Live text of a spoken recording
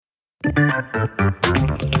Hello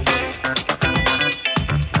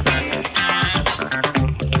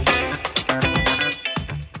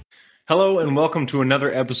and welcome to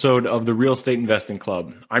another episode of the Real Estate Investing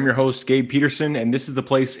Club. I'm your host, Gabe Peterson, and this is the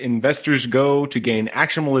place investors go to gain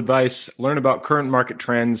actionable advice, learn about current market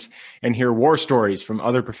trends, and hear war stories from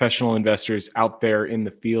other professional investors out there in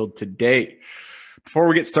the field today. Before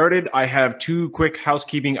we get started, I have two quick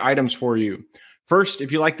housekeeping items for you. First,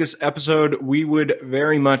 if you like this episode, we would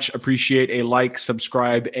very much appreciate a like,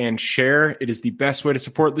 subscribe, and share. It is the best way to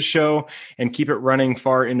support the show and keep it running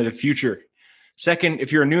far into the future. Second,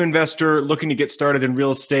 if you're a new investor looking to get started in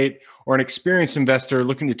real estate or an experienced investor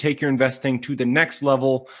looking to take your investing to the next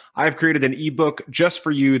level, I've created an ebook just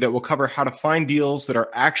for you that will cover how to find deals that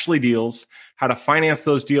are actually deals, how to finance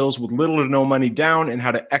those deals with little to no money down, and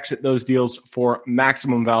how to exit those deals for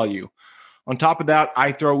maximum value. On top of that,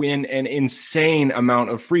 I throw in an insane amount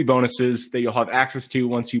of free bonuses that you'll have access to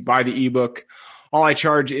once you buy the ebook. All I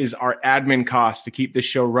charge is our admin costs to keep this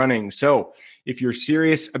show running. So if you're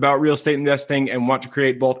serious about real estate investing and want to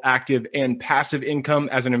create both active and passive income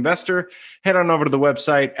as an investor, head on over to the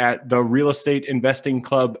website at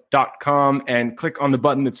therealestateinvestingclub.com and click on the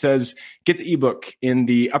button that says Get the ebook in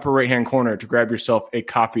the upper right-hand corner to grab yourself a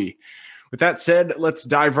copy. With that said, let's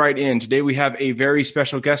dive right in. Today we have a very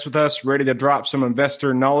special guest with us, ready to drop some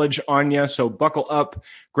investor knowledge on you. So buckle up,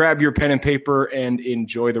 grab your pen and paper, and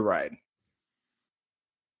enjoy the ride.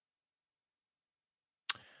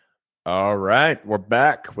 All right, we're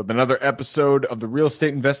back with another episode of the Real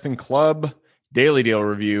Estate Investing Club Daily Deal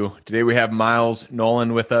Review. Today we have Miles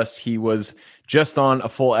Noland with us. He was just on a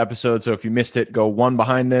full episode, so if you missed it, go one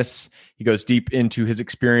behind this. He goes deep into his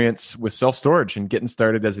experience with self-storage and getting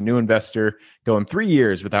started as a new investor, going 3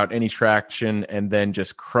 years without any traction, and then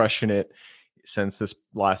just crushing it since this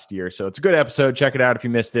last year. So it's a good episode. Check it out if you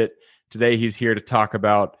missed it. Today he's here to talk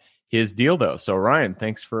about his deal, though. So Ryan,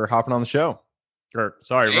 thanks for hopping on the show. Or,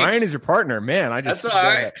 sorry, thanks. Ryan is your partner. Man, I just... That's all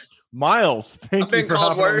right. Miles, thank I've been you for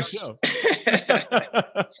called hopping worse. on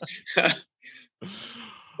the show.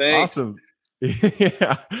 Thanks. Awesome.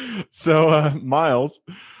 Yeah. So, Miles,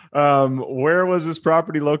 where was this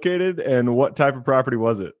property located and what type of property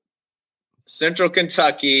was it? Central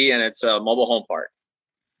Kentucky, and it's a mobile home park.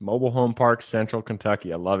 Mobile home park, Central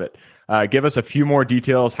Kentucky. I love it. Give us a few more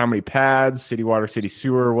details. How many pads, city water, city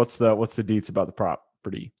sewer? What's the deets about the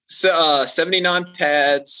property? So 79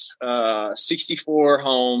 pads, 64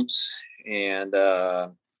 homes, and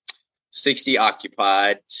 60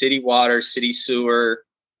 occupied. City water, city sewer,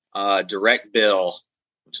 direct bill,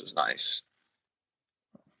 which is nice.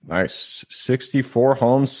 Nice. 64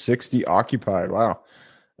 homes, 60 occupied. Wow.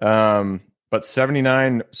 But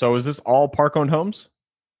 79. So is this all park-owned homes?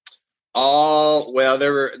 Well,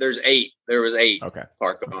 there's 8. There was 8 okay.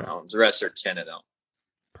 park-owned homes. The rest are tenant owned.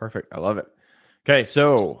 Perfect. I love it. Okay,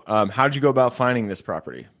 so how did you go about finding this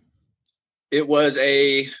property? It was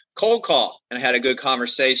a cold call, and I had a good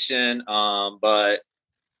conversation, but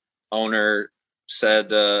owner said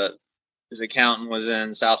his accountant was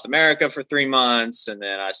in South America for 3 months, and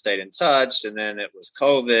then I stayed in touch, and then it was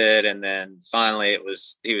COVID, and then finally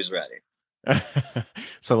he was ready.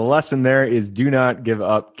 So the lesson there is do not give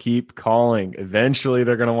up. Keep calling. Eventually,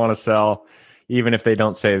 they're going to want to sell, even if they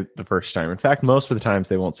don't say it the first time. In fact, most of the times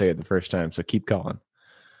they won't say it the first time, so keep calling.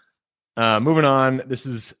 Moving on, this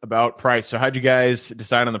is about price. So how'd you guys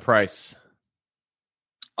decide on the price?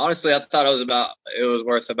 Honestly, I thought it was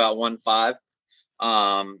worth about 1.5.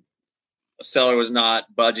 The seller was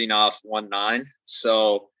not budging off 1.9,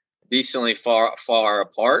 so decently far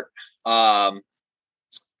apart.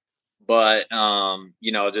 But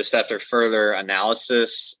just after further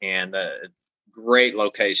analysis and a great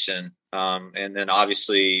location, and then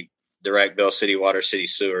obviously direct bill, city water, city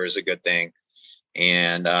sewer is a good thing.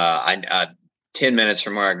 And I 10 minutes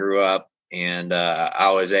from where I grew up, and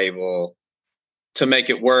I was able to make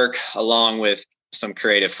it work along with some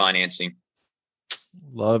creative financing.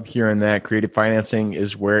 Love hearing that. Creative financing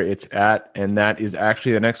is where it's at, and that is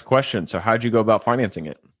actually the next question. So how'd you go about financing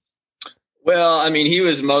it? Well, I mean, he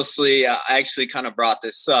was mostly, I actually kind of brought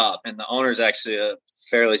this up, and the owner's actually a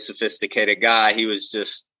fairly sophisticated guy. He was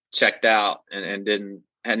just checked out and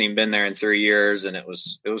hadn't even been there in 3 years. And it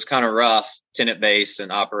was kind of rough. Tenant base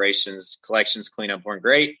and operations, collections, cleanup weren't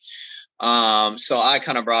great. So I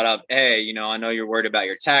kind of brought up, hey, I know you're worried about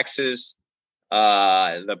your taxes.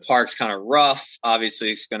 The park's kind of rough.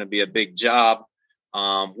 Obviously it's going to be a big job.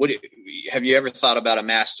 Have you ever thought about a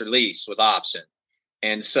master lease with option?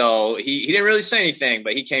 And so he didn't really say anything,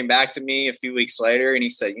 but he came back to me a few weeks later and he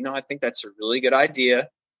said, I think that's a really good idea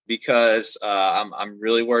because I'm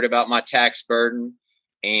really worried about my tax burden.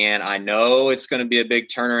 and I know it's going to be a big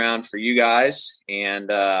turnaround for you guys. And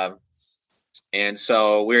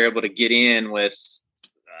so we were able to get in with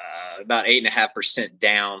about 8.5%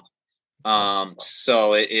 down.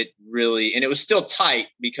 So it really, and it was still tight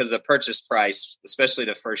because of purchase price, especially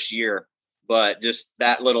the first year, but just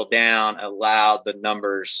that little down allowed the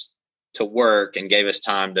numbers to work and gave us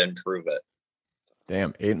time to improve it.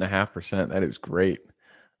 Damn, 8.5%. That is great.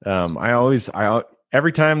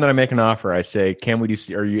 Every time that I make an offer, I say, "Can we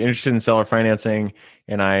do? Are you interested in seller financing?"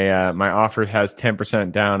 And my offer has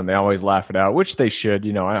 10% down, and they always laugh it out, which they should.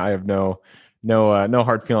 I have no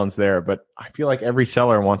hard feelings there. But I feel like every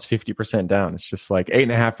seller wants 50% down. It's just like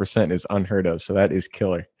 8.5% is unheard of. So that is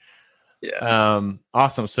killer. Yeah.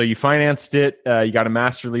 Awesome. So you financed it. You got a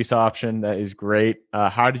master lease option. That is great.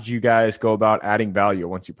 How did you guys go about adding value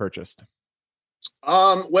once you purchased?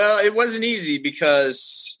 Well, it wasn't easy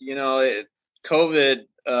because, COVID,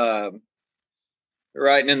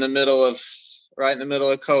 right in the middle of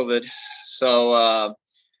COVID. So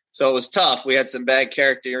it was tough. We had some bad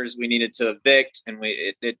characters we needed to evict, and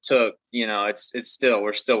it took,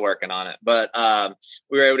 we're still working on it, but,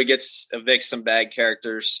 we were able to evict some bad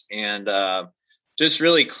characters and, just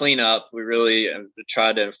really clean up. We really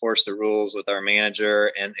tried to enforce the rules with our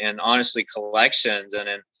manager and honestly collections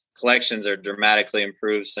are dramatically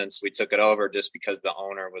improved since we took it over, just because the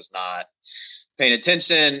owner was not paying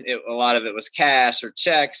attention. A lot of it was cash or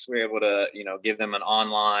checks. We were able to, give them an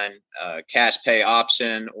online cash pay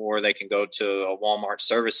option, or they can go to a Walmart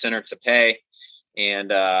service center to pay,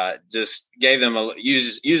 and just gave them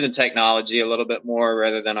using technology a little bit more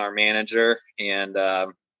rather than our manager. And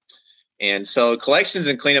so collections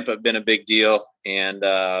and cleanup have been a big deal, and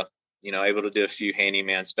able to do a few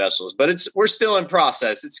handyman specials, but we're still in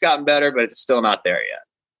process. It's gotten better, but it's still not there yet.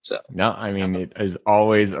 So no, I mean, it is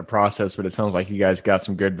always a process, but it sounds like you guys got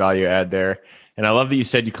some good value add there. And I love that you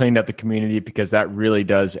said you cleaned up the community, because that really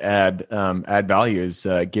does add value, is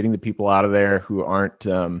getting the people out of there who are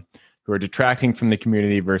detracting from the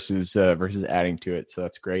community versus adding to it. So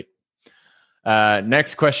that's great.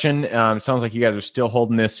 Next question. Sounds like you guys are still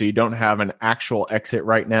holding this, so you don't have an actual exit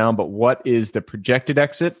right now, but what is the projected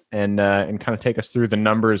exit? And kind of take us through the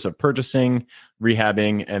numbers of purchasing,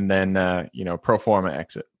 rehabbing, and then, pro forma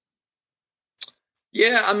exit.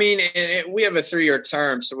 Yeah, I mean, we have a 3-year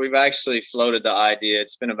term, so we've actually floated the idea.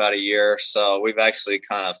 It's been about a year, so we've actually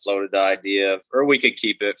kind of floated the idea or we could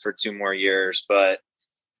keep it for 2 more years. But,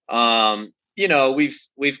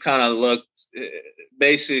 we've kind of looked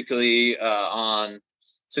basically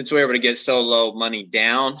since we were able to get so low money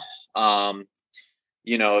down,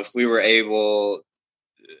 if we were able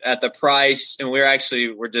at the price, and we're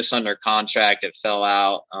just under contract, it fell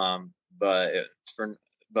out. But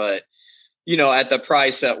at the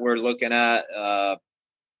price that we're looking at,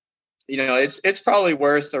 it's probably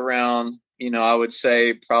worth around, I would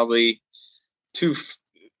say probably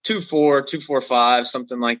 2.4,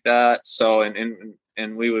 something like that. So, and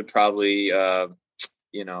we would probably,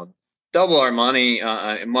 double our money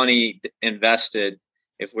invested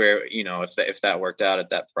if we're, if that worked out at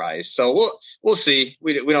that price. So we'll see.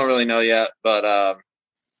 We don't really know yet, but,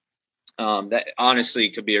 that honestly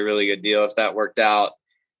could be a really good deal if that worked out.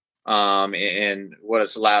 And what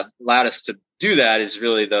has allowed us to do that is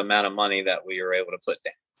really the amount of money that we were able to put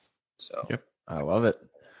down. So, yep, I love it.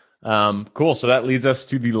 Cool. So that leads us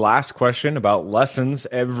to the last question about lessons.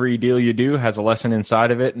 Every deal you do has a lesson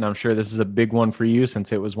inside of it, and I'm sure this is a big one for you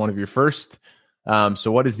since it was one of your first.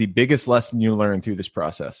 So what is the biggest lesson you learned through this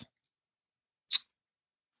process?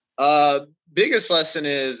 Biggest lesson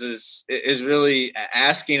is really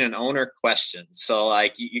asking an owner questions. So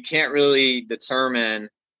like you can't really determine.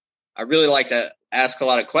 I really like to ask a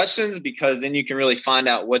lot of questions, because then you can really find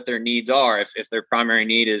out what their needs are. If their primary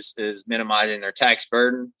need is minimizing their tax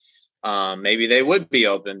burden, maybe they would be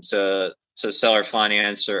open to seller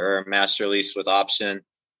finance or a master lease with option,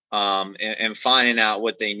 and finding out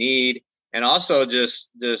what they need, and also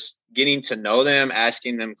just getting to know them,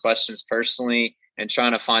 asking them questions personally, and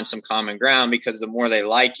trying to find some common ground, because the more they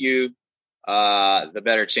like you, the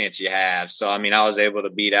better chance you have. So, I mean, I was able to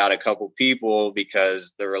beat out a couple people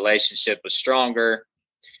because the relationship was stronger.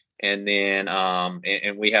 And then,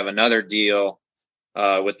 and we have another deal,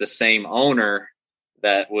 with the same owner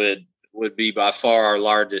that would be by far our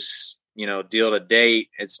largest, deal to date.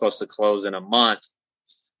 It's supposed to close in a month.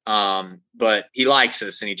 But he likes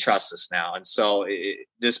us and he trusts us now. And so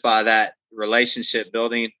just by that relationship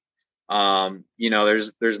building,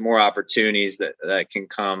 there's more opportunities that can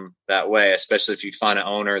come that way, especially if you find an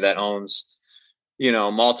owner that owns,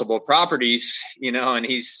 multiple properties, and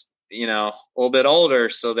he's, a little bit older.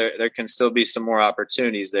 So there can still be some more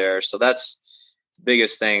opportunities there. So that's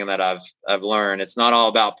biggest thing that I've learned. It's not all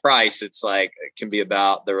about price. It's like, it can be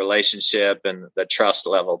about the relationship and the trust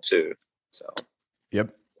level too. So,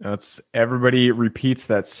 yep. Everybody repeats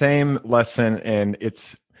that same lesson, and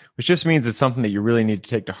which just means it's something that you really need to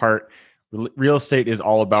take to heart. Real estate is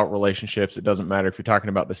all about relationships. It doesn't matter if you're talking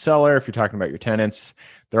about the seller, if you're talking about your tenants,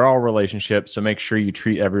 they're all relationships. So make sure you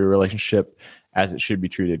treat every relationship as it should be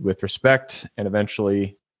treated, with respect, and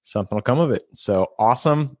eventually something will come of it. So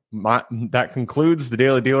awesome. That concludes the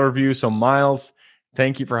Daily Deal Review. So Miles,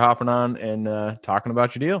 thank you for hopping on and talking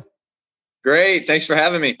about your deal. Great. Thanks for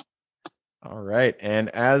having me. All right. And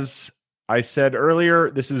as I said earlier,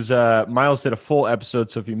 this is Miles did a full episode.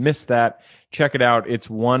 So if you missed that, check it out. It's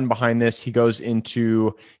one behind this. He goes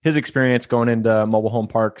into his experience going into mobile home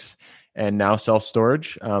parks and now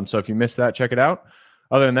self-storage. So if you missed that, check it out.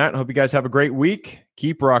 Other than that, I hope you guys have a great week.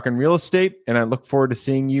 Keep rocking real estate, and I look forward to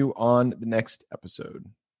seeing you on the next episode.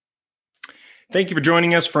 Thank you for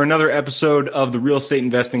joining us for another episode of the Real Estate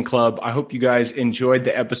Investing Club. I hope you guys enjoyed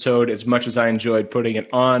the episode as much as I enjoyed putting it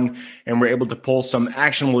on, and we're able to pull some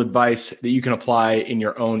actionable advice that you can apply in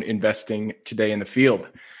your own investing today in the field.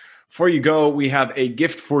 Before you go, we have a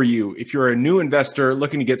gift for you. If you're a new investor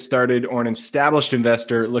looking to get started, or an established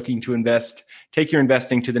investor looking to take your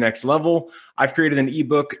investing to the next level, I've created an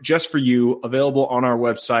ebook just for you, available on our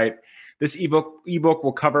website. This ebook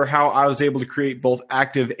will cover how I was able to create both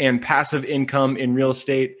active and passive income in real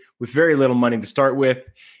estate with very little money to start with.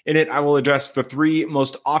 In it, I will address the 3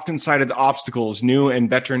 most often cited obstacles new and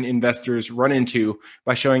veteran investors run into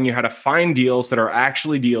by showing you how to find deals that are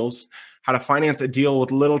actually deals, how to finance a deal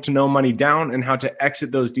with little to no money down, and how to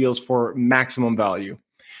exit those deals for maximum value.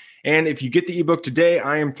 And if you get the ebook today,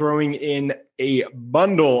 I am throwing in a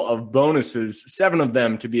bundle of bonuses, 7 of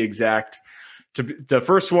them to be exact. The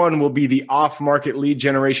first one will be the off-market lead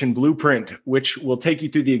generation blueprint, which will take you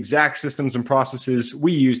through the exact systems and processes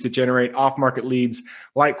we use to generate off-market leads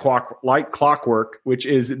like clockwork, which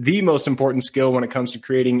is the most important skill when it comes to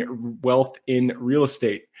creating wealth in real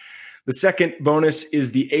estate. The second bonus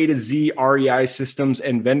is the A to Z REI systems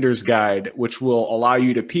and vendors guide, which will allow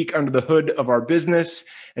you to peek under the hood of our business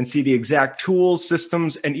and see the exact tools,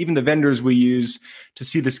 systems, and even the vendors we use to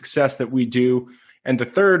see the success that we do. And the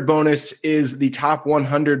third bonus is the top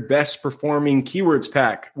 100 best performing keywords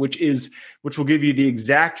pack, which will give you the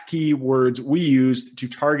exact keywords we use to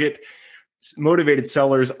target motivated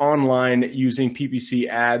sellers online using PPC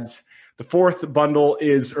ads. The fourth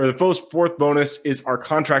bonus is our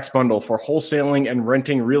contracts bundle for wholesaling and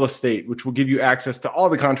renting real estate, which will give you access to all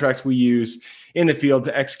the contracts we use in the field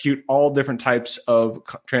to execute all different types of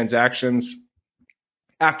transactions.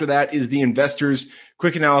 After that is the Investor's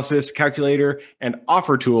Quick Analysis Calculator and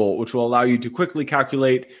Offer Tool, which will allow you to quickly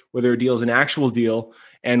calculate whether a deal is an actual deal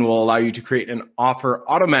and will allow you to create an offer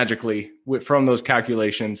automatically from those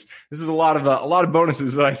calculations. This is a lot of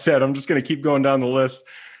bonuses that I said. I'm just going to keep going down the list.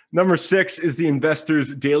 Number 6 is the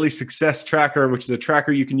Investor's Daily Success Tracker, which is a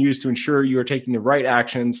tracker you can use to ensure you are taking the right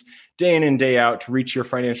actions day in and day out to reach your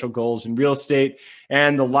financial goals in real estate.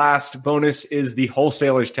 And the last bonus is the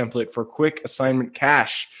Wholesaler's Template for Quick Assignment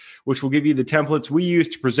Cash, which will give you the templates we use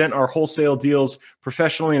to present our wholesale deals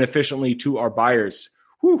professionally and efficiently to our buyers.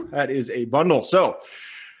 Whew, that is a bundle. So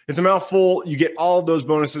it's a mouthful. You get all of those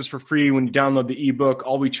bonuses for free when you download the ebook.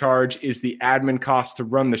 All we charge is the admin cost to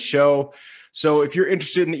run the show. So if you're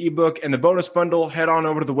interested in the ebook and the bonus bundle, head on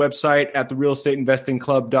over to the website at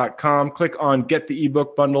therealestateinvestingclub.com. Click on Get the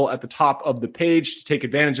Ebook Bundle at the top of the page to take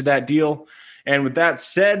advantage of that deal. And with that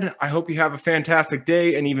said, I hope you have a fantastic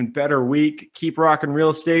day and even better week. Keep rocking real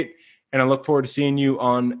estate, and I look forward to seeing you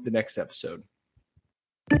on the next episode.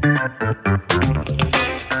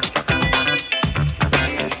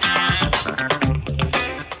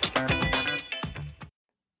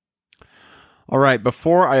 All right,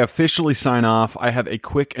 before I officially sign off, I have a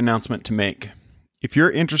quick announcement to make. If you're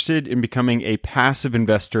interested in becoming a passive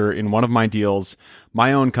investor in one of my deals,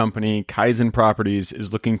 my own company, Kaizen Properties,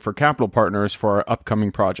 is looking for capital partners for our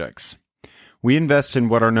upcoming projects. We invest in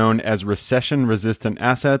what are known as recession-resistant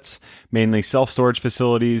assets, mainly self-storage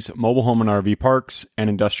facilities, mobile home and RV parks, and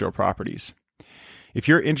industrial properties. If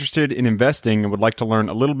you're interested in investing and would like to learn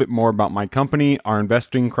a little bit more about my company, our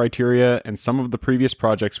investing criteria, and some of the previous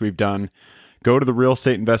projects we've done, go to the Real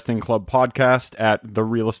Estate Investing Club podcast at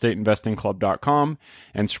therealestateinvestingclub.com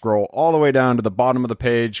and scroll all the way down to the bottom of the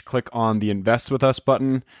page. Click on the Invest With Us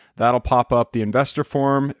button. That'll pop up the investor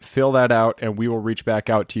form. Fill that out, and we will reach back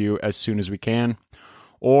out to you as soon as we can.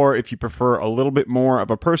 Or if you prefer a little bit more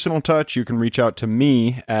of a personal touch, you can reach out to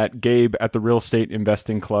me at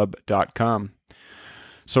gabe@therealestateinvestingclub.com.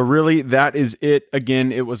 So really, that is it.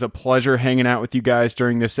 Again, it was a pleasure hanging out with you guys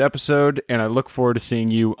during this episode, and I look forward to seeing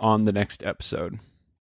you on the next episode.